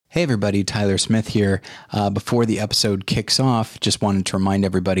Hey everybody, Tyler Smith here. Before the episode kicks off, just wanted to remind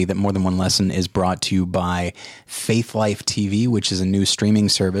everybody that More Than One Lesson is brought to you by Faith Life TV, which is a new streaming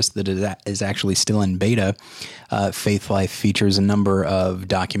service that is actually still in beta. Faith Life features a number of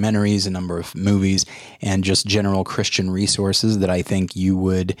documentaries, a number of movies, and just general Christian resources that I think you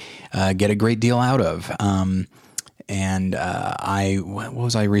would get a great deal out of. What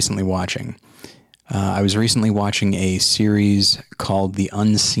was I recently watching? I was recently watching a series called The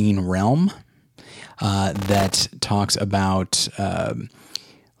Unseen Realm that talks about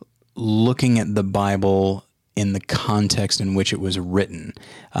looking at the Bible in the context in which it was written,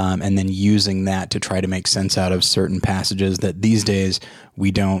 and then using that to try to make sense out of certain passages that these days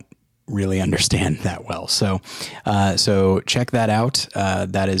we don't really understand that well. So check that out.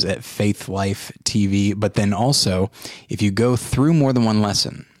 That is at Faith Life TV. But then also, if you go through More Than One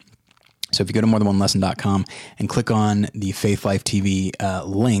Lesson, so if you go to morethanonelesson.com and click on the Faith Life TV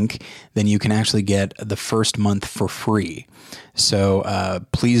link, then you can actually get the first month for free. So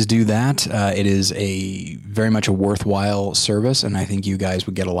please do that. It is very much a worthwhile service, and I think you guys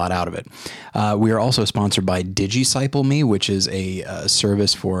would get a lot out of it. We are also sponsored by DigiCycle.me, which is a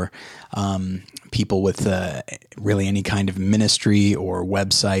service for people with really any kind of ministry or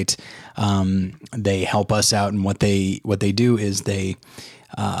website. They help us out, and what they do is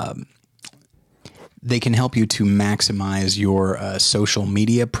they can help you to maximize your social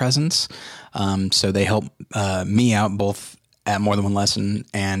media presence. So they help me out both at More Than One Lesson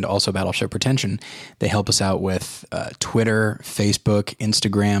and also Battleship Retention. They help us out with Twitter, Facebook,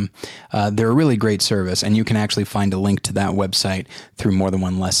 Instagram. They're a really great service, and you can actually find a link to that website through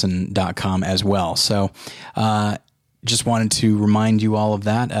morethanonelesson.com as well. So just wanted to remind you all of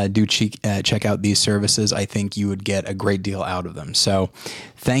that. Do check out these services. I think you would get a great deal out of them. So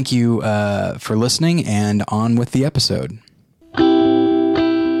thank you for listening, and on with the episode.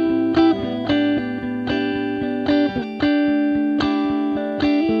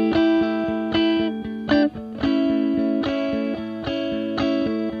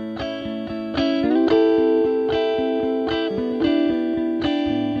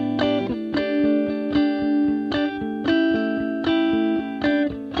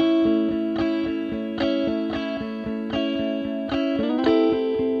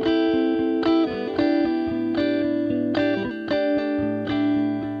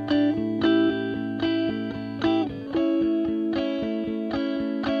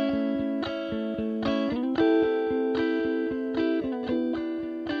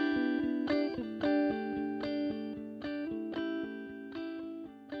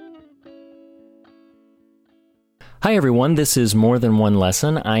 Hi everyone, this is More Than One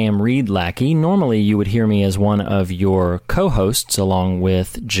Lesson. I am Reed Lackey. Normally you would hear me as one of your co-hosts along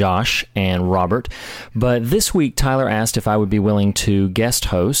with Josh and Robert, but this week Tyler asked if I would be willing to guest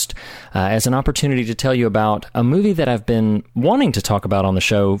host as an opportunity to tell you about a movie that I've been wanting to talk about on the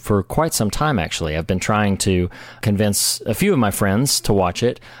show for quite some time actually. I've been trying to convince a few of my friends to watch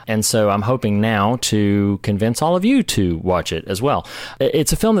it, and so I'm hoping now to convince all of you to watch it as well.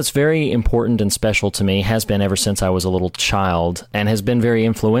 It's a film that's very important and special to me, has been ever since I was a little child, and has been very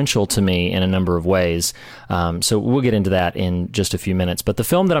influential to me in a number of ways. So we'll get into that in just a few minutes. But the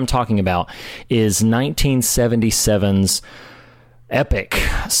film that I'm talking about is 1977's epic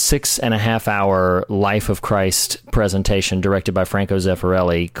 6.5-hour Life of Christ presentation directed by Franco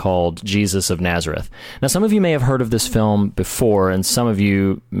Zeffirelli called Jesus of Nazareth. Now, some of you may have heard of this film before, and some of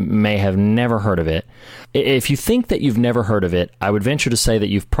you may have never heard of it. If you think that you've never heard of it, I would venture to say that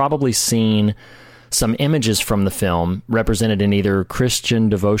you've probably seen some images from the film represented in either Christian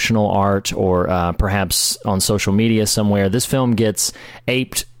devotional art or perhaps on social media somewhere. This film gets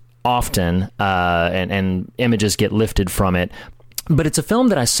aped often, and images get lifted from it. But it's a film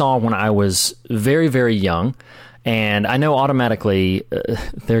that I saw when I was very, very young. And I know automatically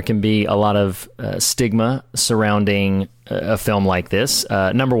there can be a lot of stigma surrounding a film like this.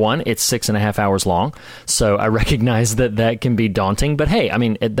 Number one, it's 6.5 hours long, so I recognize that can be daunting. But hey, I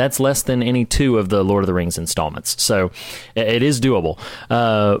mean, that's less than any two of the Lord of the Rings installments, so it is doable.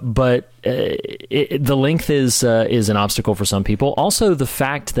 But the length is an obstacle for some people. Also, the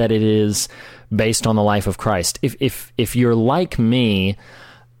fact that it is based on the life of Christ. If you're like me,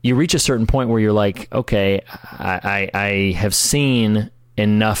 you reach a certain point where you're like, okay, I have seen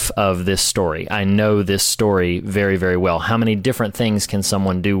enough of this story. I know this story very, very well. How many different things can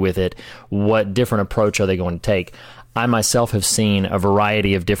someone do with it? What different approach are they going to take? I myself have seen a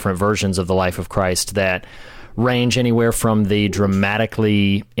variety of different versions of the life of Christ that range anywhere from the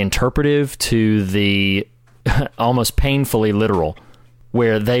dramatically interpretive to the almost painfully literal,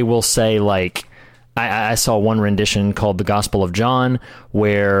 where they will say, like, I saw one rendition called The Gospel of John,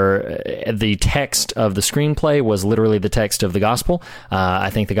 where the text of the screenplay was literally the text of the gospel. I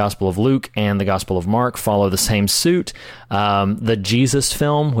think the Gospel of Luke and the Gospel of Mark follow the same suit. The Jesus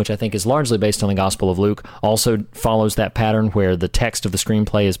film, which I think is largely based on the Gospel of Luke, also follows that pattern where the text of the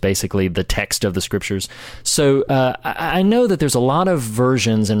screenplay is basically the text of the scriptures. So I know that there's a lot of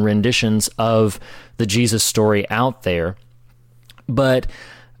versions and renditions of the Jesus story out there, but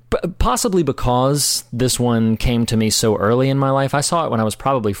possibly because this one came to me so early in my life. I saw it when I was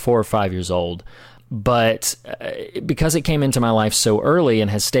probably 4 or 5 years old. But because it came into my life so early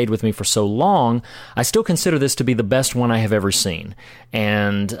and has stayed with me for so long, I still consider this to be the best one I have ever seen.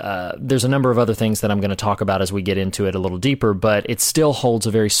 And there's a number of other things that I'm going to talk about as we get into it a little deeper, but it still holds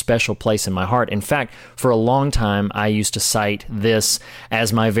a very special place in my heart. In fact, for a long time, I used to cite this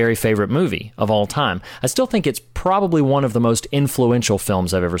as my very favorite movie of all time. I still think it's probably one of the most influential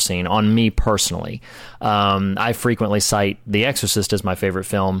films I've ever seen on me personally. I frequently cite The Exorcist as my favorite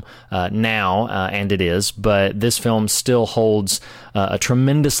film now, and it is, but this film still holds a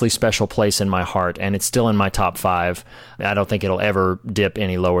tremendously special place in my heart, and it's still in my top 5. I don't think it'll ever dip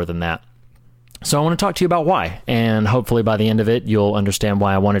any lower than that. So I want to talk to you about why, and hopefully by the end of it, you'll understand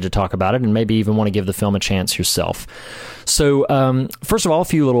why I wanted to talk about it, and maybe even want to give the film a chance yourself. So first of all, a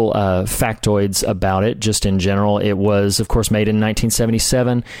few little factoids about it, just in general. It was, of course, made in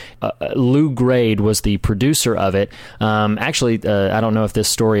 1977. Lou Grade was the producer of it. Actually, I don't know if this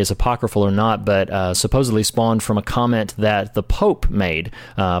story is apocryphal or not, but supposedly spawned from a comment that the Pope made.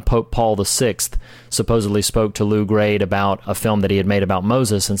 Pope Paul VI supposedly spoke to Lou Grade about a film that he had made about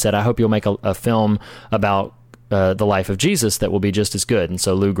Moses and said, "I hope you'll make a film about the life of Jesus that will be just as good." And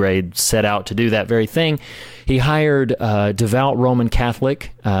so Lou Grade set out to do that very thing. He hired a devout Roman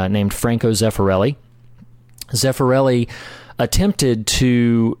Catholic named Franco Zeffirelli. Zeffirelli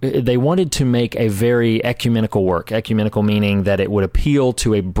they wanted to make a very ecumenical work. Ecumenical meaning that it would appeal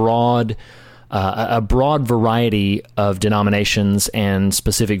to a broad variety of denominations and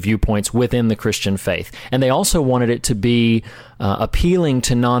specific viewpoints within the Christian faith. And they also wanted it to be appealing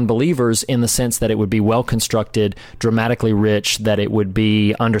to non-believers in the sense that it would be well-constructed, dramatically rich, that it would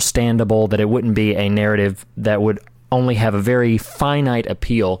be understandable, that it wouldn't be a narrative that would only have a very finite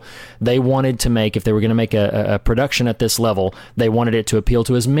appeal. They wanted to make, if they were going to make a production at this level, they wanted it to appeal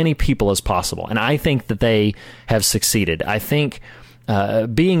to as many people as possible. And I think that they have succeeded. I think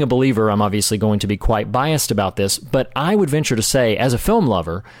being a believer, I'm obviously going to be quite biased about this, but I would venture to say, as a film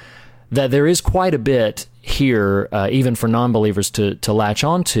lover, that there is quite a bit here, even for non-believers to latch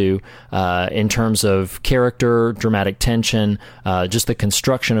onto, in terms of character, dramatic tension, just the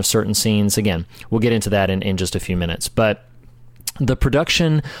construction of certain scenes. Again, we'll get into that in just a few minutes. But the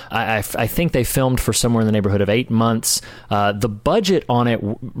production, I think they filmed for somewhere in the neighborhood of 8 months. The budget on it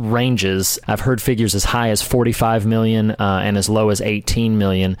ranges. I've heard figures as high as $45 million and as low as $18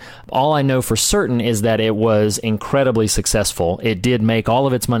 million. All I know for certain is that it was incredibly successful. It did make all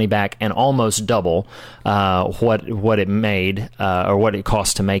of its money back and almost double what it made or what it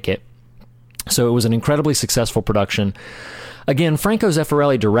cost to make it. So it was an incredibly successful production. Again, Franco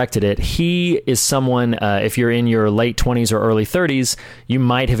Zeffirelli directed it. He is someone, if you're in your late 20s or early 30s, you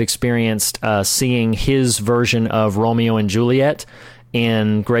might have experienced seeing his version of Romeo and Juliet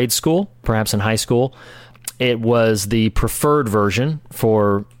in grade school, perhaps in high school. It was the preferred version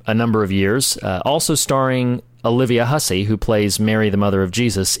for a number of years, also starring Olivia Hussey, who plays Mary, the mother of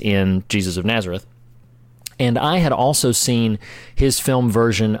Jesus, in Jesus of Nazareth. And I had also seen his film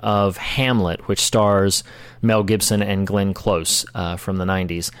version of Hamlet, which stars Mel Gibson and Glenn Close from the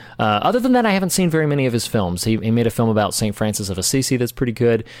 90s. Other than that, I haven't seen very many of his films. He made a film about St. Francis of Assisi that's pretty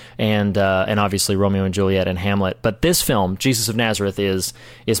good, and obviously Romeo and Juliet and Hamlet. But this film, Jesus of Nazareth, is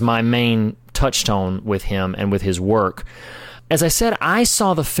my main touchstone with him and with his work. As I said, I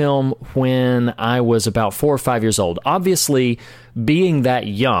saw the film when I was about 4 or 5 years old. Obviously, being that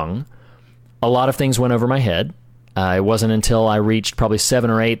young, a lot of things went over my head. It wasn't until I reached probably 7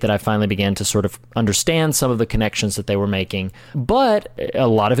 or 8 that I finally began to sort of understand some of the connections that they were making. But a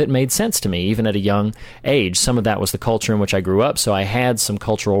lot of it made sense to me, even at a young age. Some of that was the culture in which I grew up, so I had some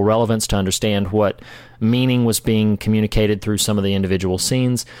cultural relevance to understand what meaning was being communicated through some of the individual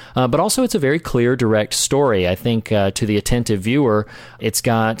scenes. But also, it's a very clear, direct story. I think to the attentive viewer, it's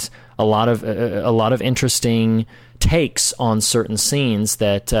got a lot of interesting takes on certain scenes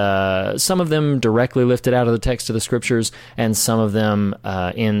that some of them directly lifted out of the text of the scriptures, and some of them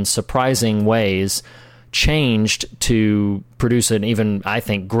in surprising ways changed to produce an even, I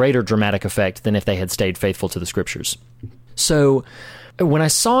think, greater dramatic effect than if they had stayed faithful to the scriptures. So when I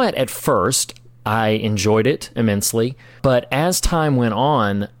saw it at first, I enjoyed it immensely, but as time went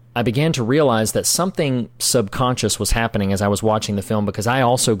on, I began to realize that something subconscious was happening as I was watching the film, because I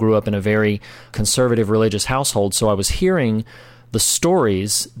also grew up in a very conservative religious household, so I was hearing the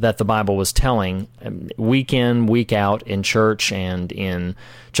stories that the Bible was telling week in, week out in church and in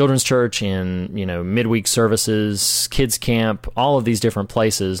children's church, in midweek services, kids camp, all of these different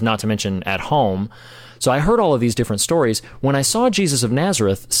places, not to mention at home. So I heard all of these different stories. When I saw Jesus of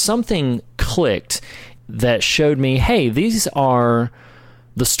Nazareth, something clicked that showed me, hey, these are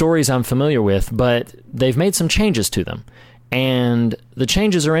the stories I'm familiar with, but they've made some changes to them. And the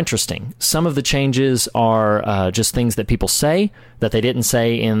changes are interesting. Some of the changes are just things that people say that they didn't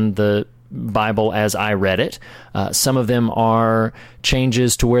say in the Bible as I read it. Some of them are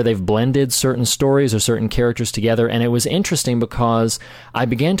changes to where they've blended certain stories or certain characters together. And it was interesting because I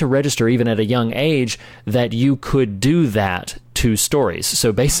began to register, even at a young age, that you could do that to stories.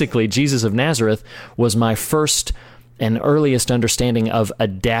 So basically, Jesus of Nazareth was my first and earliest understanding of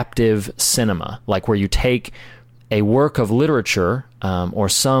adaptive cinema, like where you take a work of literature or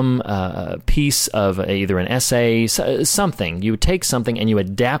some piece of either an essay, something. You take something and you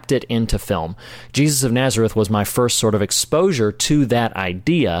adapt it into film. Jesus of Nazareth was my first sort of exposure to that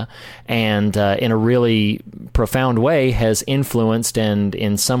idea, and in a really profound way has influenced and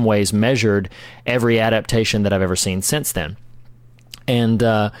in some ways measured every adaptation that I've ever seen since then. And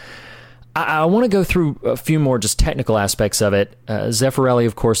I want to go through a few more just technical aspects of it. Zeffirelli,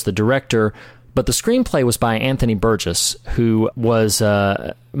 of course, the director, but the screenplay was by Anthony Burgess, who was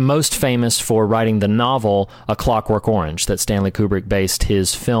most famous for writing the novel A Clockwork Orange that Stanley Kubrick based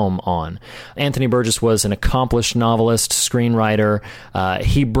his film on. Anthony Burgess was an accomplished novelist, screenwriter.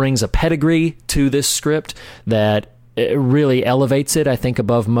 He brings a pedigree to this script that really elevates it, I think,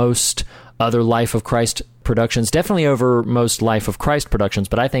 above most other Life of Christ productions, definitely over most Life of Christ productions,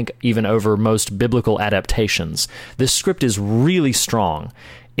 but I think even over most biblical adaptations. This script is really strong.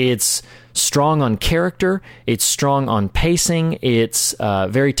 It's strong on character, it's strong on pacing, it's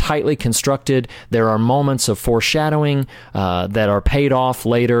very tightly constructed. There are moments of foreshadowing that are paid off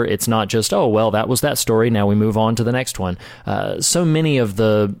later. It's not just, oh, well, that was that story, now we move on to the next one. So many of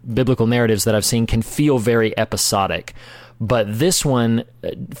the biblical narratives that I've seen can feel very episodic. But this one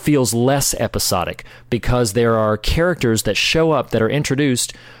feels less episodic because there are characters that show up that are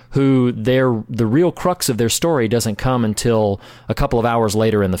introduced who the real crux of their story doesn't come until a couple of hours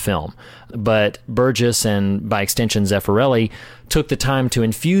later in the film. But Burgess and, by extension, Zeffirelli took the time to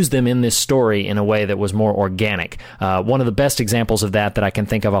infuse them in this story in a way that was more organic. One of the best examples of that I can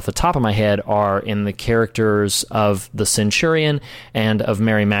think of off the top of my head are in the characters of the centurion and of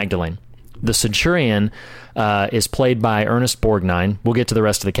Mary Magdalene. The centurion is played by Ernest Borgnine. We'll get to the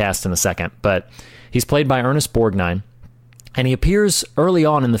rest of the cast in a second, but he's played by Ernest Borgnine, and he appears early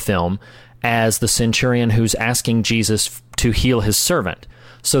on in the film as the centurion who's asking Jesus to heal his servant.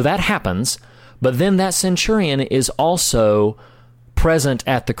 So that happens, but then that centurion is also present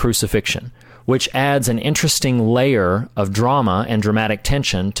at the crucifixion, which adds an interesting layer of drama and dramatic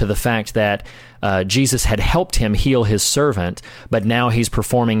tension to the fact that Jesus had helped him heal his servant, but now he's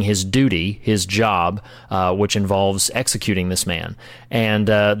performing his duty, his job, which involves executing this man. And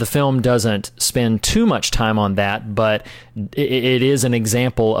the film doesn't spend too much time on that, but it is an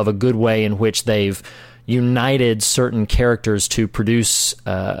example of a good way in which they've united certain characters to produce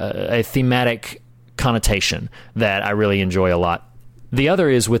a thematic connotation that I really enjoy a lot. The other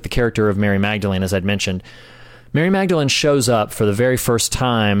is with the character of Mary Magdalene, as I'd mentioned. Mary Magdalene shows up for the very first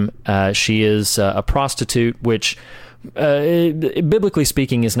time. She is a prostitute, which, biblically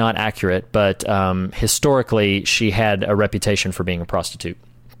speaking, is not accurate, but historically, she had a reputation for being a prostitute.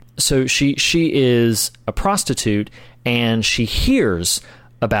 So she is a prostitute, and she hears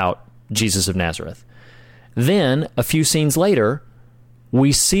about Jesus of Nazareth. Then, a few scenes later,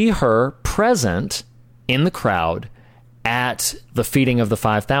 we see her present in the crowd at the feeding of the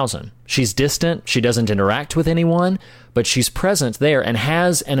 5,000. She's distant, she doesn't interact with anyone, but she's present there and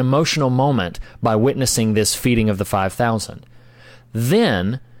has an emotional moment by witnessing this feeding of the 5,000.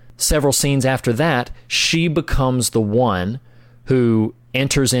 Then, several scenes after that, she becomes the one who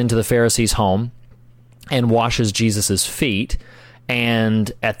enters into the Pharisee's home and washes Jesus' feet.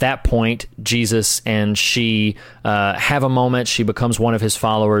 And at that point, Jesus and she have a moment. She becomes one of his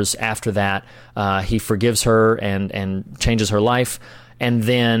followers. After that, he forgives her and changes her life. And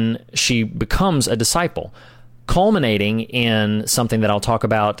then she becomes a disciple, culminating in something that I'll talk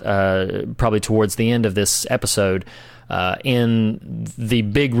about probably towards the end of this episode, in the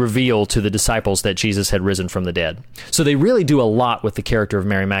big reveal to the disciples that Jesus had risen from the dead. So they really do a lot with the character of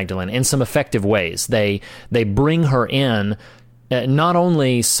Mary Magdalene in some effective ways. They bring her in, not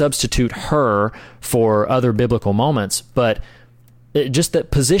only substitute her for other biblical moments, but just the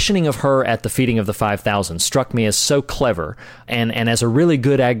positioning of her at the feeding of the 5,000 struck me as so clever and as a really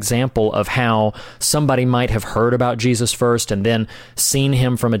good example of how somebody might have heard about Jesus first and then seen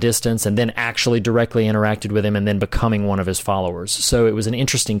him from a distance and then actually directly interacted with him and then becoming one of his followers. So it was an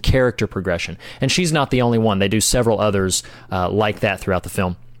interesting character progression. And she's not the only one. They do several others like that throughout the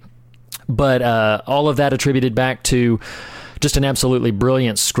film. But all of that attributed back to just an absolutely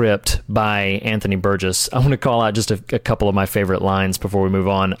brilliant script by Anthony Burgess. I want to call out just a couple of my favorite lines before we move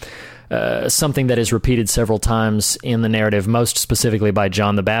on. Something that is repeated several times in the narrative, most specifically by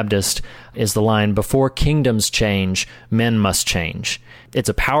John the Baptist, is the line, "Before kingdoms change, men must change." It's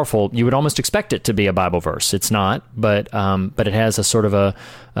a powerful, you would almost expect it to be a Bible verse. It's not, but it has a sort of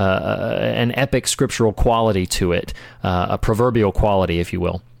an epic scriptural quality to it, a proverbial quality, if you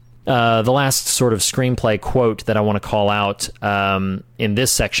will. The last sort of screenplay quote that I want to call out in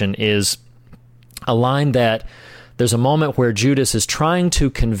this section is a line that there's a moment where Judas is trying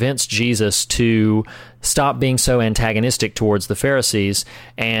to convince Jesus to stop being so antagonistic towards the Pharisees,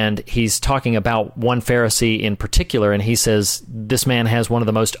 and he's talking about one Pharisee in particular, and he says, "This man has one of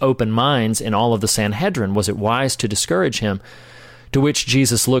the most open minds in all of the Sanhedrin. Was it wise to discourage him?" To which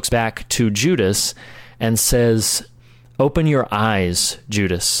Jesus looks back to Judas and says, "Open your eyes,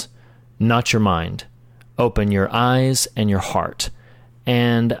 Judas, not your mind. Open your eyes and your heart."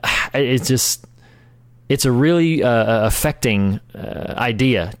 And it's a really affecting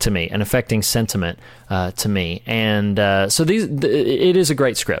idea to me, an affecting sentiment to me. And so it is a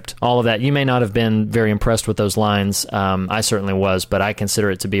great script, all of that. You may not have been very impressed with those lines. I certainly was, but I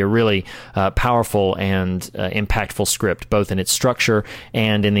consider it to be a really powerful and impactful script, both in its structure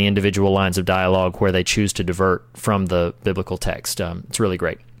and in the individual lines of dialogue where they choose to divert from the biblical text. It's really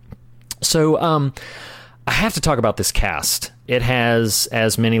great. So I have to talk about this cast. It has,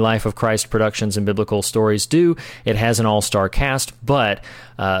 as many Life of Christ productions and biblical stories do, it has an all-star cast, but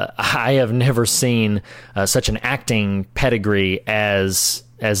I have never seen such an acting pedigree as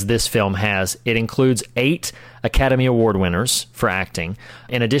this film has. It includes 8 Academy Award winners for acting.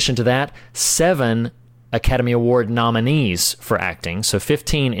 In addition to that, 7 Academy Award nominees for acting, so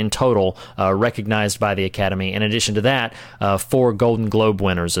 15 in total recognized by the Academy. In addition to that, 4 Golden Globe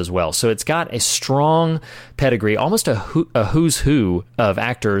winners as well. So it's got a strong pedigree, almost a who's who of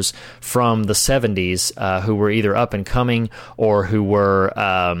actors from the 70s who were either up and coming or who were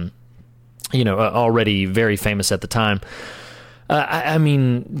already very famous at the time. I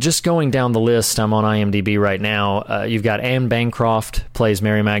mean, just going down the list, I'm on IMDb right now. You've got Anne Bancroft, plays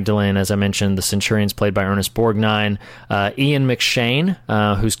Mary Magdalene, as I mentioned. The Centurion's played by Ernest Borgnine. Ian McShane,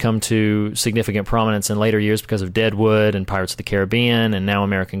 who's come to significant prominence in later years because of Deadwood and Pirates of the Caribbean and now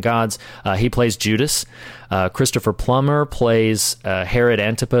American Gods. He plays Judas. Christopher Plummer plays Herod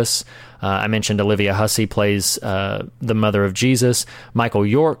Antipas. I mentioned Olivia Hussey plays the mother of Jesus. Michael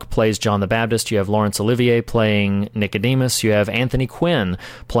York plays John the Baptist. You have Laurence Olivier playing Nicodemus. You have Anthony Quinn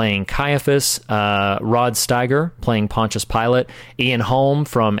playing Caiaphas. Rod Steiger playing Pontius Pilate. Ian Holm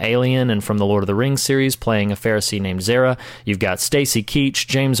from Alien and from the Lord of the Rings series playing a Pharisee named Zerah. You've got Stacy Keach,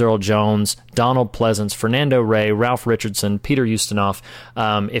 James Earl Jones, Donald Pleasance, Fernando Rey, Ralph Richardson, Peter Ustinov.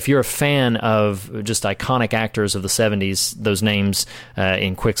 If you're a fan of just iconic actors of the 70s, those names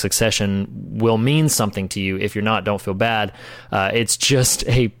in quick succession will mean something to you. If you're not, don't feel bad. It's just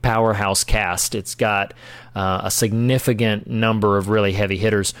a powerhouse cast. It's got a significant number of really heavy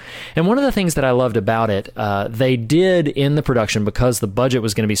hitters. And one of the things that I loved about it, they did in the production, because the budget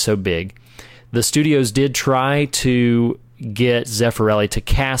was going to be so big, the studios did try to get Zeffirelli to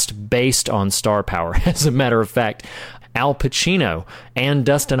cast based on star power. As a matter of fact, Al Pacino and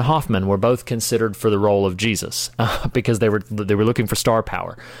Dustin Hoffman were both considered for the role of Jesus because they were looking for star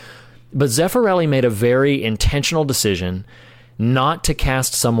power. But Zeffirelli made a very intentional decision not to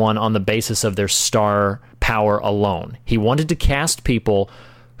cast someone on the basis of their star power alone. He wanted to cast people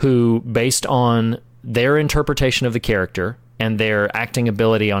who, based on their interpretation of the character and their acting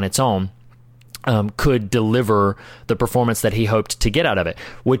ability on its own, could deliver the performance that he hoped to get out of it,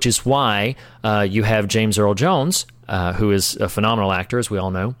 which is why you have James Earl Jones, who is a phenomenal actor, as we all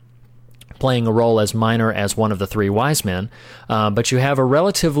know, playing a role as minor as one of the 3 wise men. But you have a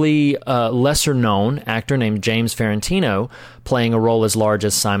relatively lesser-known actor named James Ferrantino playing a role as large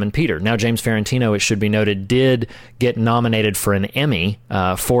as Simon Peter. Now, James Ferrantino, it should be noted, did get nominated for an Emmy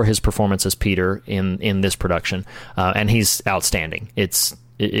for his performance as Peter in this production, and he's outstanding.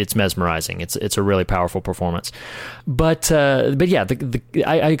 It's mesmerizing. It's a really powerful performance. But yeah,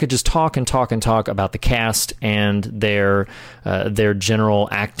 I could just talk about the cast and their general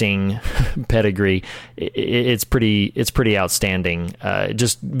acting pedigree. It's pretty outstanding.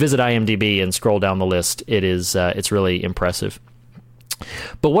 Just visit IMDb and scroll down the list. It's really impressive.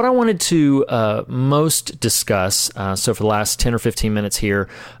 But what I wanted to most discuss, so for the last 10 or 15 minutes here,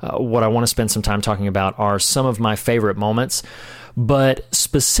 what I want to spend some time talking about are some of my favorite moments. But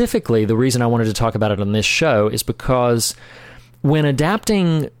specifically, the reason I wanted to talk about it on this show is because when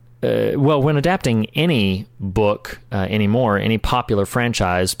adapting any book anymore, any popular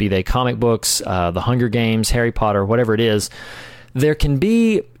franchise, be they comic books, The Hunger Games, Harry Potter, whatever it is, there can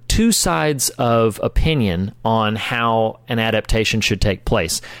be two sides of opinion on how an adaptation should take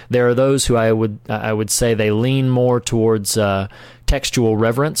place. There are those who I would say they lean more towards textual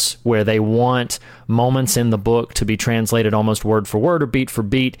reverence, where they want moments in the book to be translated almost word for word or beat for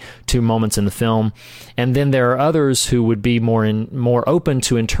beat to moments in the film. And then there are others who would be more open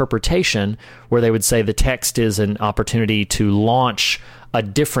to interpretation, where they would say the text is an opportunity to launch a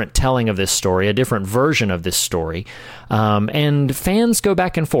different telling of this story, a different version of this story. And fans go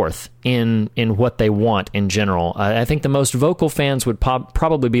back and forth in what they want in general. I think the most vocal fans would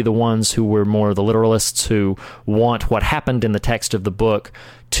probably be the ones who were more the literalists, who want what happened in the text of the book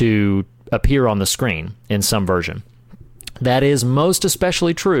to appear on the screen in some version. That is most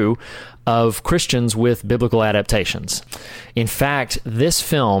especially true of Christians with biblical adaptations. In fact, this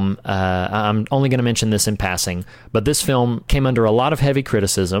film, I'm only going to mention this in passing, but this film came under a lot of heavy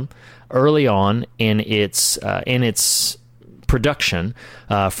criticism early on in its production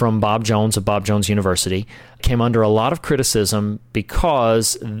from Bob Jones of Bob Jones University. Came under a lot of criticism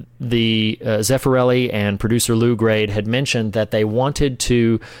because the Zeffirelli and producer Lou Grade had mentioned that they wanted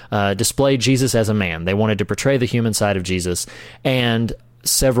to display Jesus as a man. They wanted to portray the human side of Jesus. And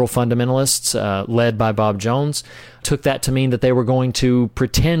several fundamentalists, led by Bob Jones, took that to mean that they were going to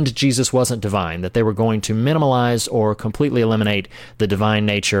pretend Jesus wasn't divine, that they were going to minimalize or completely eliminate the divine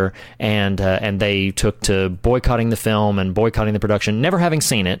nature, and they took to boycotting the film and boycotting the production, never having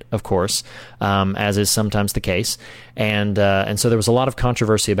seen it, of course, as is sometimes the case, and so there was a lot of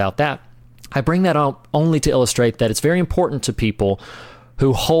controversy about that. I bring that up only to illustrate that it's very important to people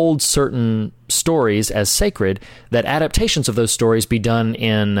who hold certain stories as sacred, that adaptations of those stories be done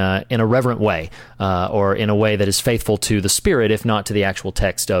in a reverent way, or in a way that is faithful to the spirit, if not to the actual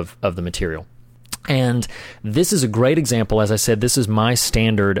text of the material. And this is a great example. As I said, this is my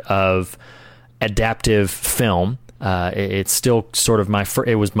standard of adaptive film. It's still sort of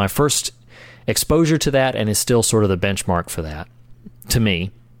it was my first exposure to that, and is still sort of the benchmark for that, to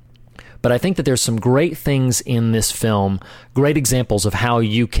me. But I think that there's some great things in this film, great examples of how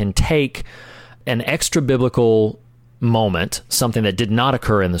you can take an extra biblical moment, something that did not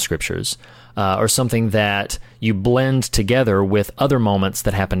occur in the scriptures, or something that you blend together with other moments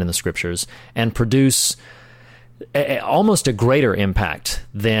that happened in the scriptures, and produce almost a greater impact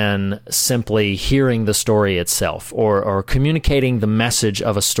than simply hearing the story itself, or communicating the message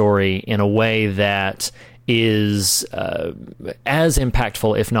of a story in a way that is as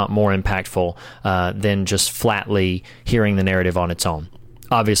impactful, if not more impactful, than just flatly hearing the narrative on its own.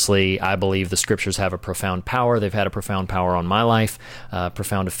 Obviously, I believe the scriptures have a profound power. They've had a profound power on my life,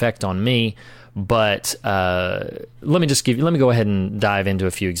 profound effect on me. But let me go ahead and dive into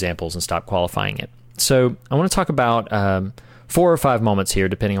a few examples and stop qualifying it. So I want to talk about 4 or 5 moments here,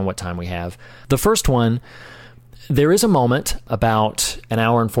 depending on what time we have. The first one, there is a moment about an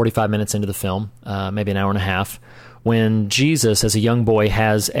hour and 45 minutes into the film, maybe an hour and a half, when Jesus, as a young boy,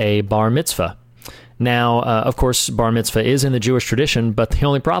 has a bar mitzvah. Now, of course, bar mitzvah is in the Jewish tradition, but the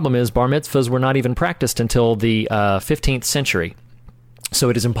only problem is bar mitzvahs were not even practiced until the 15th century. So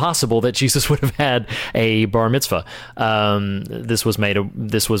it is impossible that Jesus would have had a bar mitzvah. This was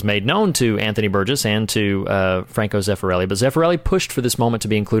made known to Anthony Burgess and to Franco Zeffirelli, but Zeffirelli pushed for this moment to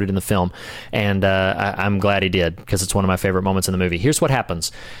be included in the film, and I'm glad he did, because it's one of my favorite moments in the movie. Here's what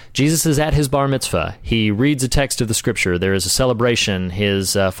happens. Jesus is at his bar mitzvah. He reads a text of the scripture. There is a celebration.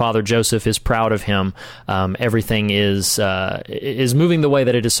 His father Joseph is proud of him. Everything is moving the way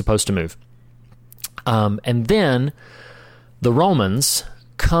that it is supposed to move. And then the Romans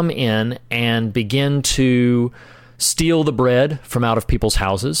come in and begin to steal the bread from out of people's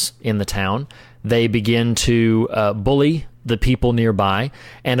houses in the town. They begin to bully the people nearby,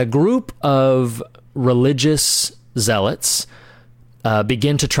 and a group of religious zealots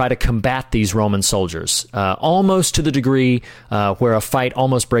begin to try to combat these Roman soldiers, almost to the degree where a fight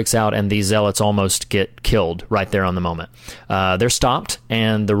almost breaks out and these zealots almost get killed right there on the moment. They're stopped,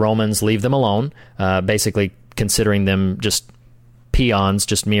 and the Romans leave them alone, basically considering them just peons,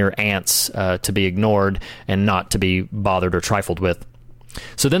 just mere ants to be ignored and not to be bothered or trifled with.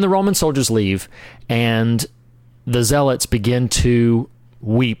 So then the Roman soldiers leave, and the zealots begin to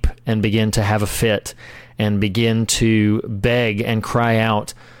weep and begin to have a fit and begin to beg and cry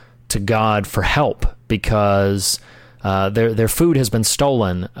out to God for help, because Their food has been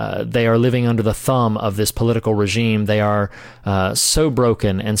stolen. They are living under the thumb of this political regime. They are so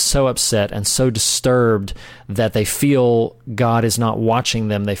broken and so upset and so disturbed that they feel God is not watching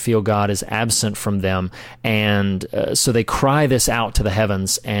them. They feel God is absent from them. And so they cry this out to the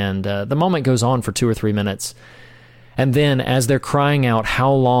heavens. And the moment goes on for 2 or 3 minutes. And then as they're crying out,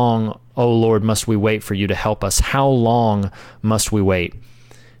 "How long, O Lord, must we wait for you to help us? How long must we wait?"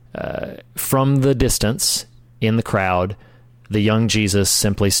 From the distance, in the crowd, the young Jesus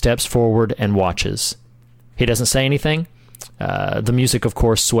simply steps forward and watches. He doesn't say anything. The music, of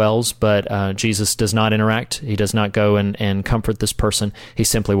course, swells, but Jesus does not interact. He does not go and comfort this person. He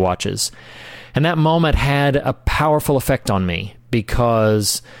simply watches. And that moment had a powerful effect on me,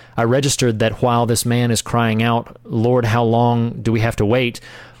 because I registered that while this man is crying out, "Lord, how long do we have to wait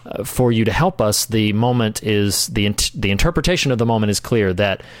for you to help us?" the moment is, the interpretation of the moment is clear,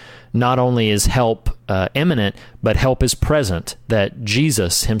 that not only is help imminent, but help is present, that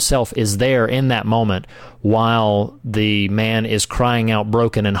Jesus himself is there in that moment while the man is crying out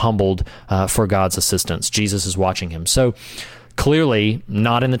broken and humbled for God's assistance. Jesus is watching him. So clearly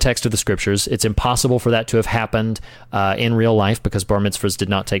not in the text of the scriptures. It's impossible for that to have happened in real life, because bar mitzvahs did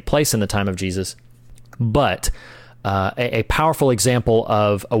not take place in the time of Jesus. But a powerful example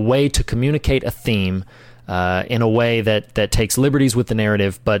of a way to communicate a theme in a way that takes liberties with the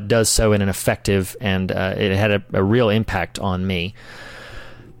narrative, but does so in an effective, and it had a real impact on me.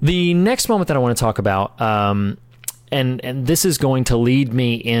 The next moment that I want to talk about, and this is going to lead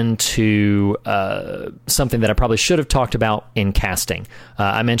me into something that I probably should have talked about in casting.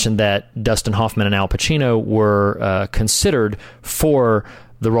 I mentioned that Dustin Hoffman and Al Pacino were considered for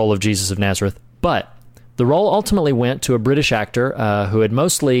the role of Jesus of Nazareth, but the role ultimately went to a British actor who had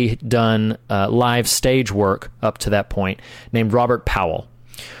mostly done live stage work up to that point, named Robert Powell.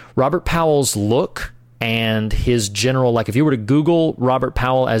 Robert Powell's look and his general, like if you were to Google Robert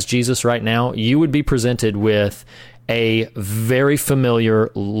Powell as Jesus right now, you would be presented with a very familiar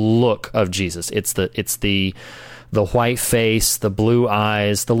look of Jesus. It's the white face, the blue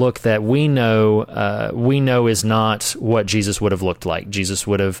eyes, the look that we know is not what Jesus would have looked like. Jesus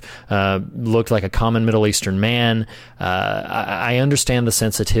would have looked like a common Middle Eastern man. I understand the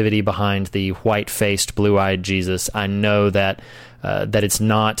sensitivity behind the white-faced, blue-eyed Jesus. I know that it's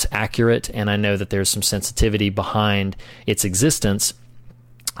not accurate, and I know that there's some sensitivity behind its existence.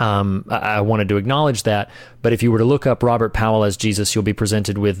 I wanted to acknowledge that, but if you were to look up Robert Powell as Jesus, you'll be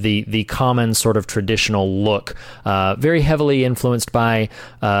presented with the common sort of traditional look, very heavily influenced by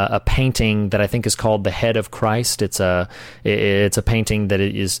a painting that I think is called The Head of Christ. It's a painting that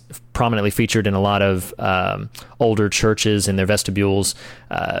is prominently featured in a lot of older churches in their vestibules,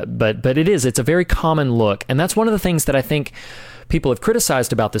 but it's a very common look, and that's one of the things that I think people have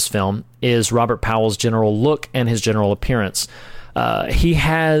criticized about this film is Robert Powell's general look and his general appearance. He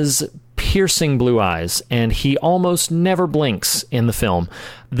has piercing blue eyes, and he almost never blinks in the film.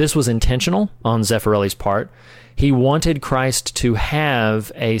 This was intentional on Zeffirelli's part. He wanted Christ to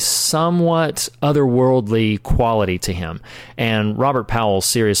have a somewhat otherworldly quality to him. And Robert Powell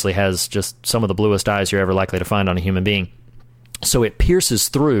seriously has just some of the bluest eyes you're ever likely to find on a human being. So it pierces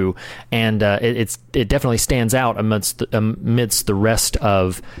through, and it definitely stands out amidst the rest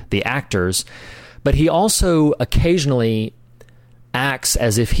of the actors. But he also occasionally acts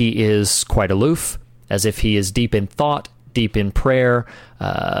as if he is quite aloof, as if he is deep in thought, deep in prayer,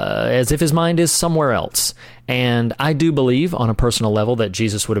 as if his mind is somewhere else. And I do believe on a personal level that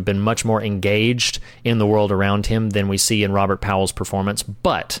Jesus would have been much more engaged in the world around him than we see in Robert Powell's performance.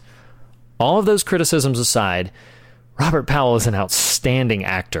 But all of those criticisms aside, Robert Powell is an outstanding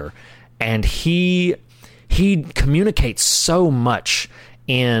actor, and he communicates so much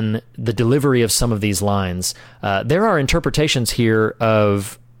in the delivery of some of these lines. There are interpretations here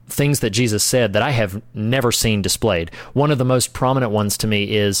of things that Jesus said that I have never seen displayed. One of the most prominent ones to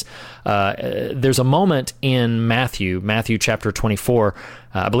me is there's a moment in Matthew chapter 24,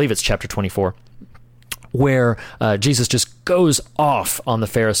 I believe it's chapter 24, where Jesus just goes off on the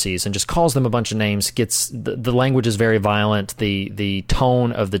Pharisees and just calls them a bunch of names. The language is very violent. The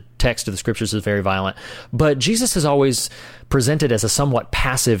tone of the text of the scriptures is very violent. But Jesus is always presented as a somewhat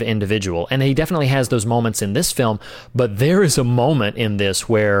passive individual, and he definitely has those moments in this film. But there is a moment in this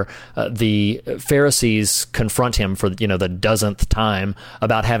where the Pharisees confront him for the dozenth time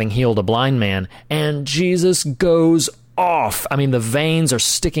about having healed a blind man, and Jesus goes off. I mean, the veins are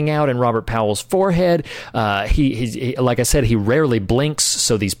sticking out in Robert Powell's forehead. He like I said, he rarely blinks,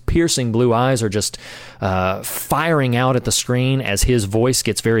 so these piercing blue eyes are just firing out at the screen as his voice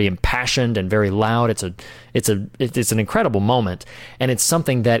gets very impassioned and very loud. It's an incredible moment, and it's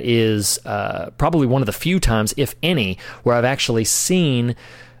something that is probably one of the few times, if any, where I've actually seen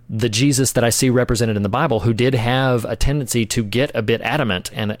the Jesus that I see represented in the Bible, who did have a tendency to get a bit adamant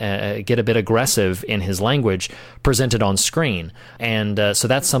and get a bit aggressive in his language, presented on screen. And so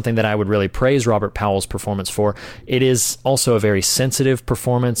that's something that I would really praise Robert Powell's performance for. It is also a very sensitive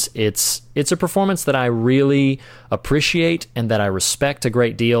performance. It's a performance that I really appreciate and that I respect a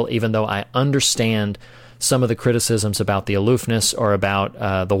great deal, even though I understand some of the criticisms about the aloofness or about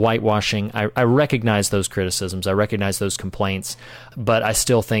the whitewashing. I recognize those criticisms. I recognize those complaints, but I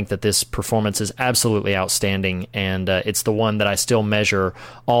still think that this performance is absolutely outstanding, and it's the one that I still measure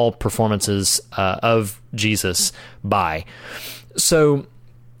all performances of Jesus by. So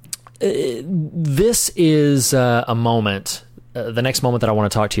this is a moment, the next moment that I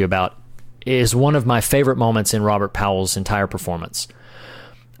want to talk to you about is one of my favorite moments in Robert Powell's entire performance.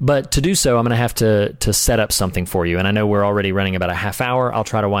 But to do so, I'm going to have to set up something for you. And I know we're already running about a half hour. I'll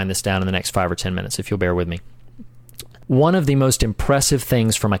try to wind this down in the next 5 or 10 minutes, if you'll bear with me. One of the most impressive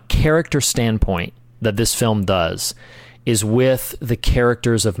things from a character standpoint that this film does is with the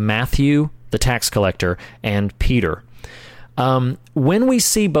characters of Matthew, the tax collector, and Peter. When we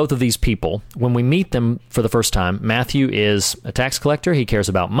see both of these people, when we meet them for the first time, Matthew is a tax collector. He cares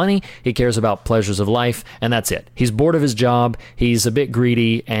about money. He cares about pleasures of life, and that's it. He's bored of his job. He's a bit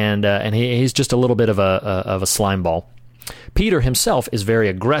greedy, and he's just a little bit of a slime ball. Peter himself is very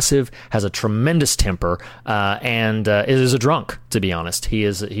aggressive, has a tremendous temper, and is a drunk, to be honest.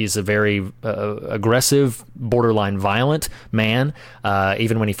 He's a very aggressive, borderline violent man.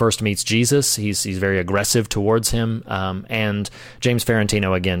 Even when he first meets Jesus, he's very aggressive towards him. And James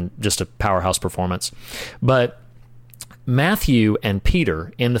Ferrantino, again, just a powerhouse performance. But Matthew and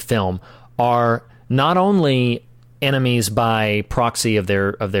Peter in the film are not only enemies by proxy of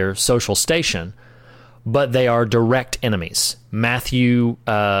their social station, but they are direct enemies. Matthew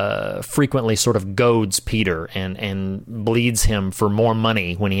frequently sort of goads Peter and bleeds him for more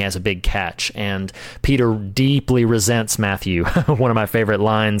money when he has a big catch. And Peter deeply resents Matthew. One of my favorite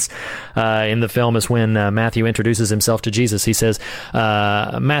lines in the film is when Matthew introduces himself to Jesus. He says,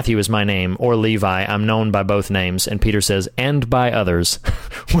 Matthew is my name, or Levi. I'm known by both names. And Peter says, and by others,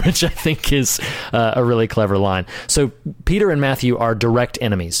 which I think is a really clever line. So Peter and Matthew are direct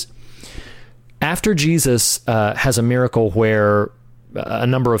enemies. After Jesus has a miracle where a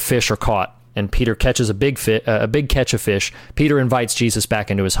number of fish are caught and Peter catches a big catch of fish, Peter invites Jesus back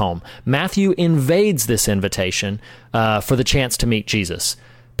into his home. Matthew invades this invitation for the chance to meet Jesus.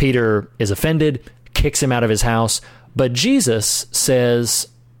 Peter is offended, kicks him out of his house, but Jesus says,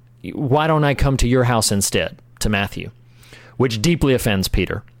 why don't I come to your house instead, to Matthew, which deeply offends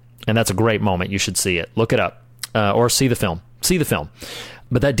Peter. And that's a great moment. You should see it. Look it up or see the film. See the film.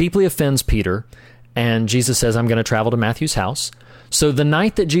 But that deeply offends Peter, and Jesus says, I'm going to travel to Matthew's house. So the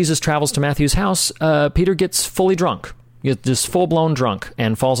night that Jesus travels to Matthew's house, Peter gets fully drunk, just full-blown drunk,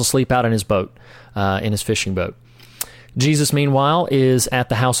 and falls asleep out in his boat, in his fishing boat. Jesus, meanwhile, is at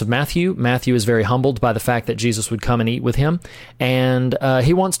the house of Matthew. Matthew is very humbled by the fact that Jesus would come and eat with him, and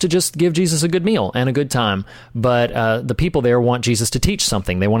he wants to just give Jesus a good meal and a good time, but the people there want Jesus to teach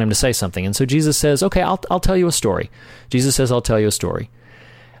something. They want him to say something, and so Jesus says, okay, I'll tell you a story. Jesus says, I'll tell you a story.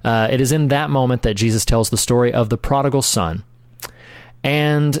 It is in that moment that Jesus tells the story of the prodigal son.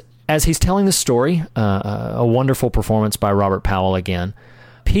 And as he's telling the story, a wonderful performance by Robert Powell again,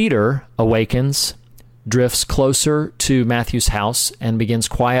 Peter awakens, drifts closer to Matthew's house, and begins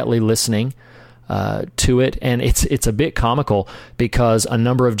quietly listening to it. And it's a bit comical because a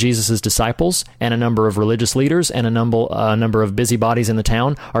number of Jesus's disciples and a number of religious leaders and a number of busybodies in the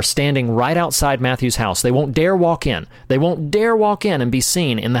town are standing right outside Matthew's house. They won't dare walk in. They won't dare walk in and be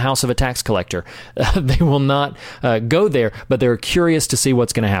seen in the house of a tax collector. They will not go there, but they're curious to see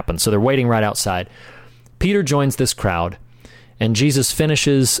what's going to happen. So they're waiting right outside. Peter joins this crowd, and Jesus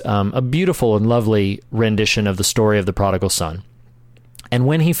finishes a beautiful and lovely rendition of the story of the prodigal son. And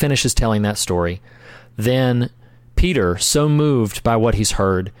when he finishes telling that story, then Peter, so moved by what he's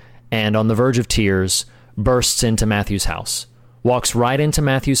heard and on the verge of tears, bursts into Matthew's house, walks right into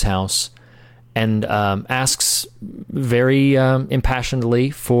Matthew's house, and asks very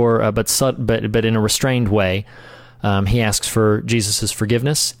impassionedly but in a restrained way. He asks for Jesus'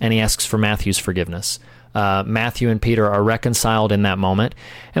 forgiveness, and he asks for Matthew's forgiveness. Matthew and Peter are reconciled in that moment.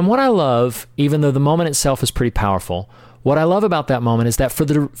 And what I love, even though the moment itself is pretty powerful, what I love about that moment is that for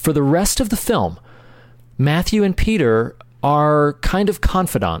the rest of the film, Matthew and Peter are kind of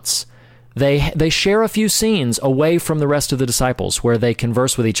confidants. They share a few scenes away from the rest of the disciples where they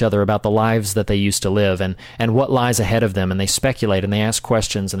converse with each other about the lives that they used to live and what lies ahead of them, and they speculate and they ask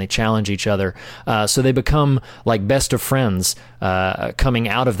questions and they challenge each other. So they become like best of friends coming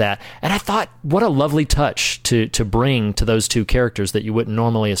out of that. And I thought, what a lovely touch to bring to those two characters that you wouldn't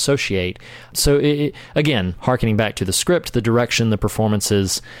normally associate. So again, hearkening back to the script, the direction, the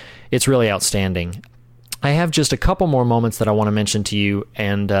performances, it's really outstanding. I have just a couple more moments that I want to mention to you,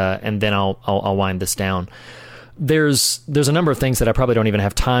 and then I'll wind this down. There's a number of things that I probably don't even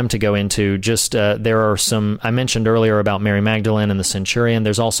have time to go into. Just there are some I mentioned earlier about Mary Magdalene and the centurion.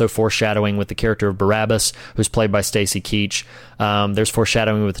 There's also foreshadowing with the character of Barabbas, who's played by Stacy Keach. There's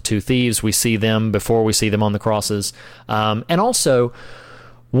foreshadowing with the two thieves. We see them before we see them on the crosses, and also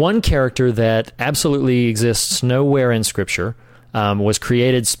one character that absolutely exists nowhere in Scripture. Was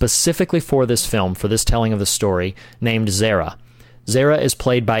created specifically for this film, for this telling of the story, named Zerah. Zerah is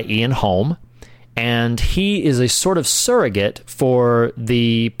played by Ian Holm, and he is a sort of surrogate for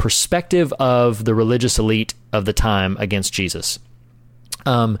the perspective of the religious elite of the time against Jesus.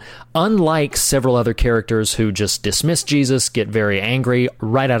 Unlike several other characters who just dismiss Jesus, get very angry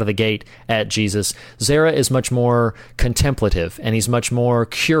right out of the gate at Jesus, Zerah is much more contemplative, and he's much more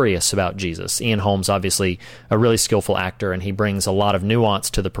curious about Jesus. Ian Holm's obviously a really skillful actor, and he brings a lot of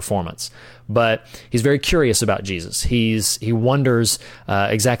nuance to the performance. But he's very curious about Jesus. He wonders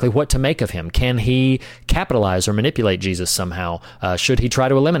exactly what to make of him. Can he capitalize or manipulate Jesus somehow? Should he try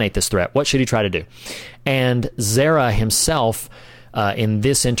to eliminate this threat? What should he try to do? And Zerah himself, in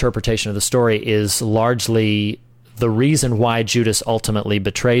this interpretation of the story, is largely the reason why Judas ultimately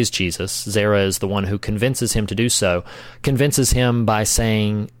betrays Jesus. Zerah is the one who convinces him to do so, convinces him by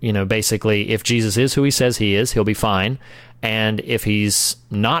saying, basically, if Jesus is who he says he is, he'll be fine. And if he's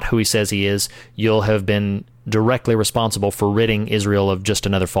not who he says he is, you'll have been directly responsible for ridding Israel of just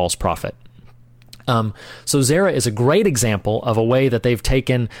another false prophet. So Zerah is a great example of a way that they've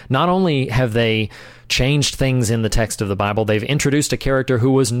taken, not only have they changed things in the text of the Bible, they've introduced a character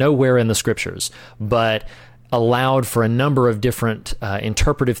who was nowhere in the scriptures, but allowed for a number of different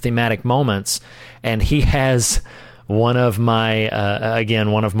interpretive thematic moments. And he has one of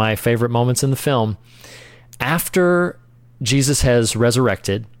my favorite moments in the film. After Jesus has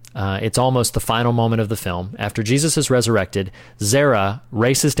resurrected, it's almost the final moment of the film. After Jesus is resurrected, Zerah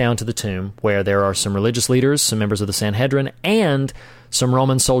races down to the tomb where there are some religious leaders, some members of the Sanhedrin, and some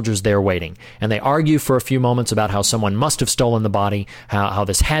Roman soldiers there waiting. And they argue for a few moments about how someone must have stolen the body, how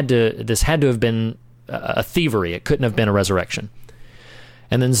this had to have been a thievery. It couldn't have been a resurrection.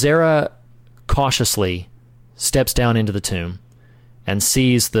 And then Zerah cautiously steps down into the tomb and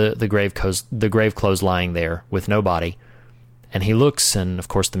sees the grave clothes lying there with no body. And he looks, and of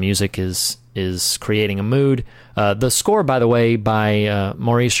course the music is creating a mood. The score, by the way, by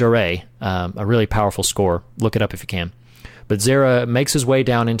Maurice Jarre, a really powerful score. Look it up if you can. But Zerah makes his way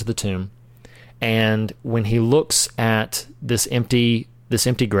down into the tomb, and when he looks at this empty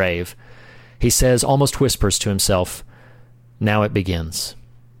grave, he says, almost whispers to himself, "Now it begins.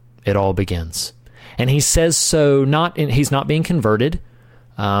 It all begins." And he says so he's not being converted.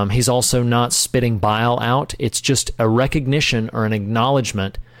 He's also not spitting bile out. It's just a recognition or an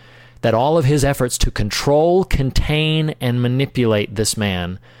acknowledgement that all of his efforts to control, contain, and manipulate this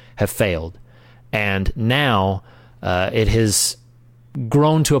man have failed. And now it has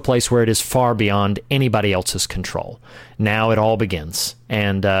grown to a place where it is far beyond anybody else's control. Now it all begins.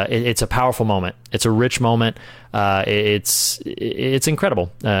 And it's a powerful moment. It's a rich moment. It's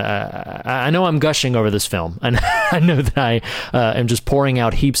incredible. I know I'm gushing over this film, and I know that I am just pouring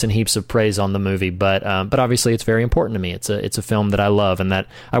out heaps and heaps of praise on the movie, but obviously it's very important to me. It's a film that I love and that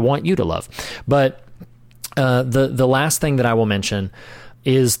I want you to love. But the last thing that I will mention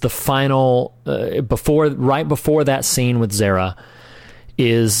is the final, right before that scene with Zerah,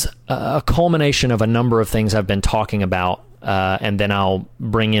 is a culmination of a number of things I've been talking about, and then I'll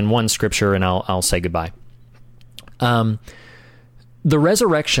bring in one scripture and I'll say goodbye. The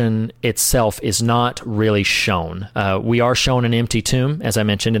resurrection itself is not really shown. We are shown an empty tomb, as I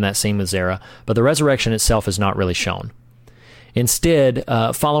mentioned in that scene with Zerah, but the resurrection itself is not really shown. Instead,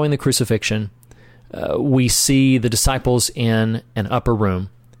 following the crucifixion, we see the disciples in an upper room,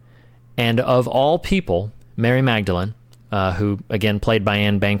 and of all people, Mary Magdalene, who, again, played by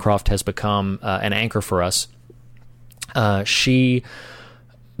Anne Bancroft, has become an anchor for us. She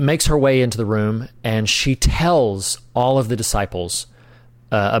makes her way into the room, and she tells all of the disciples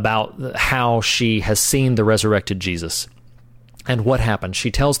about how she has seen the resurrected Jesus and what happened.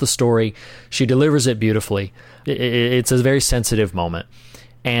 She tells the story. She delivers it beautifully. It's a very sensitive moment.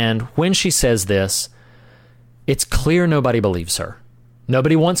 And when she says this, It's clear nobody believes her.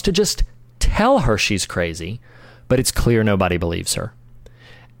 Nobody wants to just tell her she's crazy, but it's clear nobody believes her.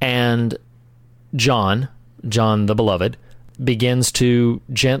 And John the beloved, begins to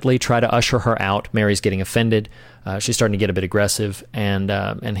gently try to usher her out. Mary's getting offended. She's starting to get a bit aggressive,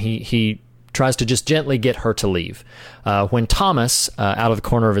 and he tries to just gently get her to leave. When Thomas, out of the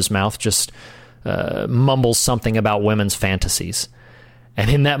corner of his mouth, just mumbles something about women's fantasies. And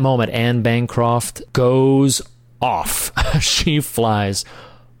in that moment, Anne Bancroft goes off. She flies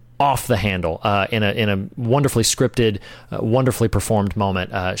off the handle in a wonderfully scripted, wonderfully performed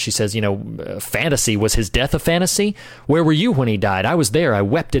moment. She says, fantasy, was his death a fantasy? Where were you when he died? I was there. I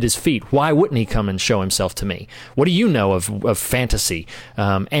wept at his feet. Why wouldn't he come and show himself to me? What do you know of fantasy?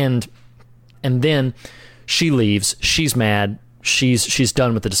 And then she leaves. She's mad. She's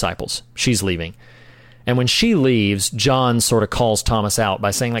done with the disciples. She's leaving. And when she leaves, John sort of calls Thomas out by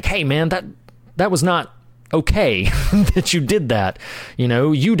saying, like, hey, man, that was not okay that you did that.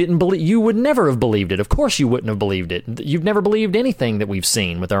 You didn't believe, you would never have believed it. Of course you wouldn't have believed it. You've never believed anything that we've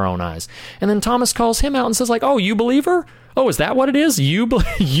seen with our own eyes. And then Thomas calls him out and says, like, oh, you believe her? Oh, is that what it is? You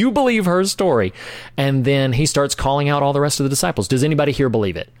believe her story. And then he starts calling out all the rest of the disciples. Does anybody here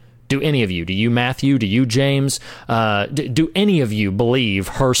believe it? Do any of you? Do you, Matthew? Do you, James? Do any of you believe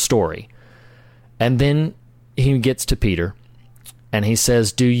her story? And then he gets to Peter and he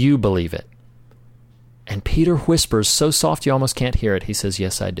says, do you believe it? And Peter whispers so soft you almost can't hear it. He says,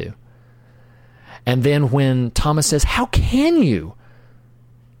 yes, I do. And then when Thomas says, how can you?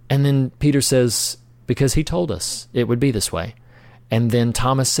 And then Peter says, because he told us it would be this way. And then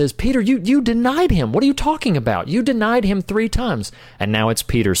Thomas says, Peter, you denied him. What are you talking about? You denied him 3 times. And now it's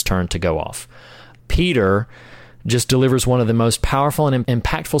Peter's turn to go off. Peter just delivers one of the most powerful and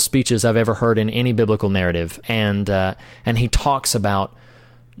impactful speeches I've ever heard in any biblical narrative. And he talks about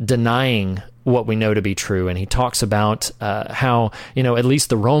denying what we know to be true. And he talks about how, at least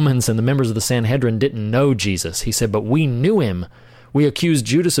the Romans and the members of the Sanhedrin didn't know Jesus. He said, but we knew him. We accused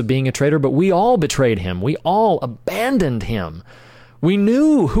Judas of being a traitor, but we all betrayed him. We all abandoned him. We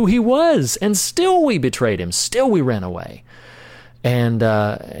knew who he was, and still we betrayed him. Still we ran away. And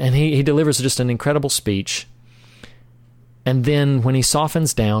he delivers just an incredible speech. And then when he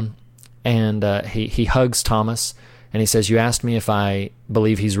softens down and he hugs Thomas and he says, you asked me if I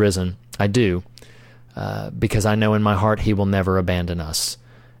believe he's risen. I do, because I know in my heart he will never abandon us.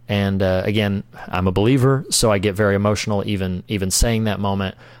 And again, I'm a believer, so I get very emotional even saying that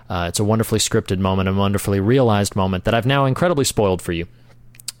moment. It's a wonderfully scripted moment, a wonderfully realized moment that I've now incredibly spoiled for you.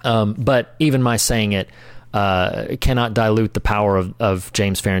 But even my saying it cannot dilute the power of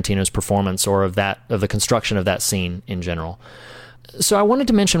James Ferrantino's performance or of the construction of that scene in general. So I wanted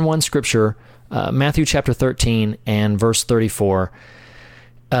to mention one scripture, Matthew chapter 13 and verse 34.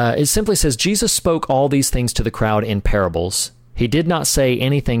 It simply says, Jesus spoke all these things to the crowd in parables. He did not say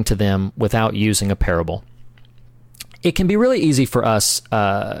anything to them without using a parable. It can be really easy for us,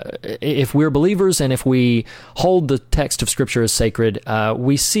 if we're believers and if we hold the text of Scripture as sacred,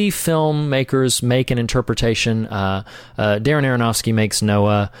 we see filmmakers make an interpretation. Darren Aronofsky makes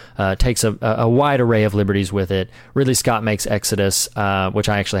Noah, takes a wide array of liberties with it. Ridley Scott makes Exodus, which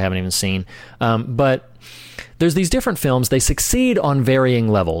I actually haven't even seen. But there's these different films. They succeed on varying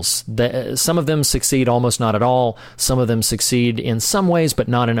levels. Some of them succeed almost not at all. Some of them succeed in some ways, but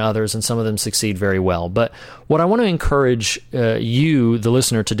not in others. And some of them succeed very well. But what I want to encourage you, the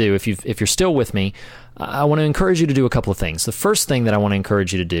listener, to do, if you're still with me, I want to encourage you to do a couple of things. The first thing that I want to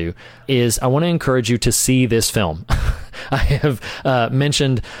encourage you to do is I want to encourage you to see this film. I have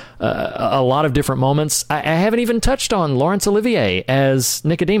mentioned a lot of different moments. I haven't even touched on Laurence Olivier as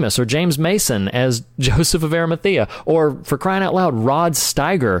Nicodemus, or James Mason as Joseph of Arimathea, or, for crying out loud, Rod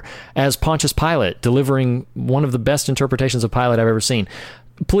Steiger as Pontius Pilate, delivering one of the best interpretations of Pilate I've ever seen.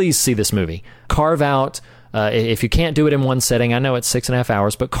 Please see this movie. Carve out, if you can't do it in one setting, I know it's 6.5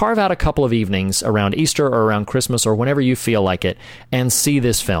 hours, but carve out a couple of evenings around Easter or around Christmas or whenever you feel like it and see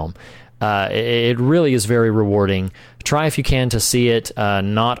this film. It really is very rewarding. Try, if you can, to see it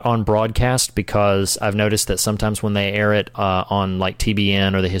not on broadcast, because I've noticed that sometimes when they air it on like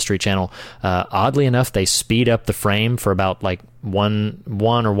TBN or the History Channel, oddly enough, they speed up the frame for about like 1 or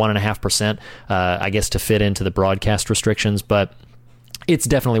 1.5%, I guess, to fit into the broadcast restrictions. But it's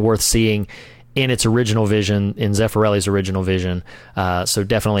definitely worth seeing in its original vision, in Zeffirelli's original vision. So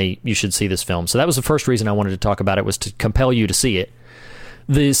definitely you should see this film. So that was the first reason I wanted to talk about it, was to compel you to see it.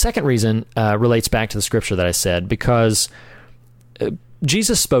 The second reason relates back to the scripture that I said, because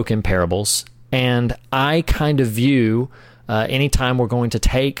Jesus spoke in parables, and I kind of view anytime we're going to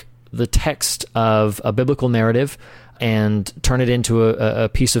take the text of a biblical narrative and turn it into a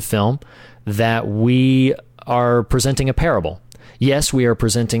piece of film, that we are presenting a parable. Yes, we are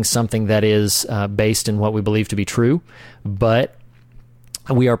presenting something that is based in what we believe to be true, but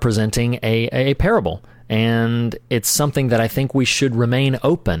we are presenting a parable. And it's something that I think we should remain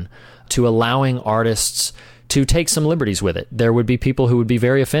open to allowing artists to take some liberties with it. There would be people who would be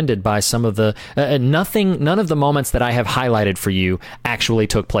very offended by some of the none of the moments that I have highlighted for you actually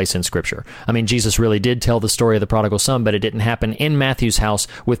took place in Scripture. I mean, Jesus really did tell the story of the prodigal son, but it didn't happen in Matthew's house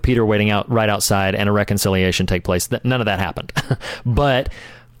with Peter waiting out right outside and a reconciliation take place. None of that happened. But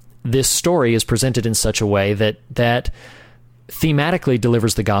this story is presented in such a way that thematically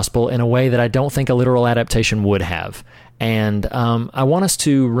delivers the gospel in a way that I don't think a literal adaptation would have. And I want us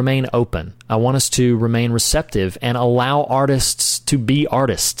to remain open. I want us to remain receptive and allow artists to be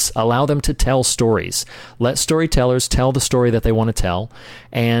artists. Allow them to tell stories. Let storytellers tell the story that they want to tell.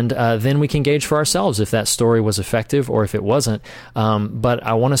 And then we can gauge for ourselves if that story was effective or if it wasn't. But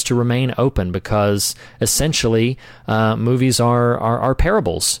I want us to remain open because essentially movies are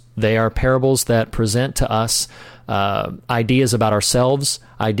parables. They are parables that present to us ideas about ourselves,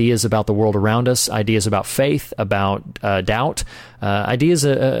 ideas about the world around us, ideas about faith, about doubt, ideas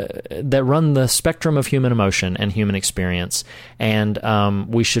that run the spectrum of human emotion and human experience. And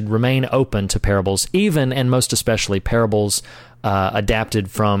we should remain open to parables, even and most especially parables adapted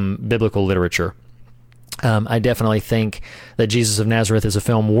from biblical literature. I definitely think that Jesus of Nazareth is a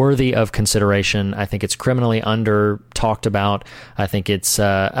film worthy of consideration. I think it's criminally under talked about. I think it's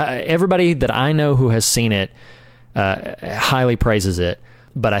everybody that I know who has seen it highly praises it,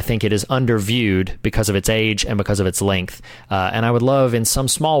 but I think it is underviewed because of its age and because of its length. And I would love in some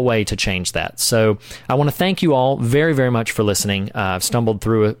small way to change that. So I want to thank you all very, very much for listening. I've stumbled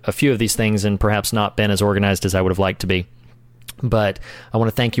through a few of these things and perhaps not been as organized as I would have liked to be. But I want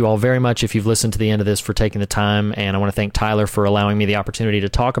to thank you all very much if you've listened to the end of this for taking the time, and I want to thank Tyler for allowing me the opportunity to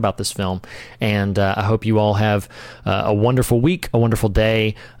talk about this film. And I hope you all have a wonderful week, a wonderful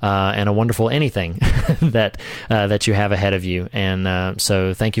day, and a wonderful anything that you have ahead of you. And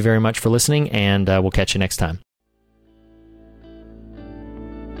so thank you very much for listening, and we'll catch you next time.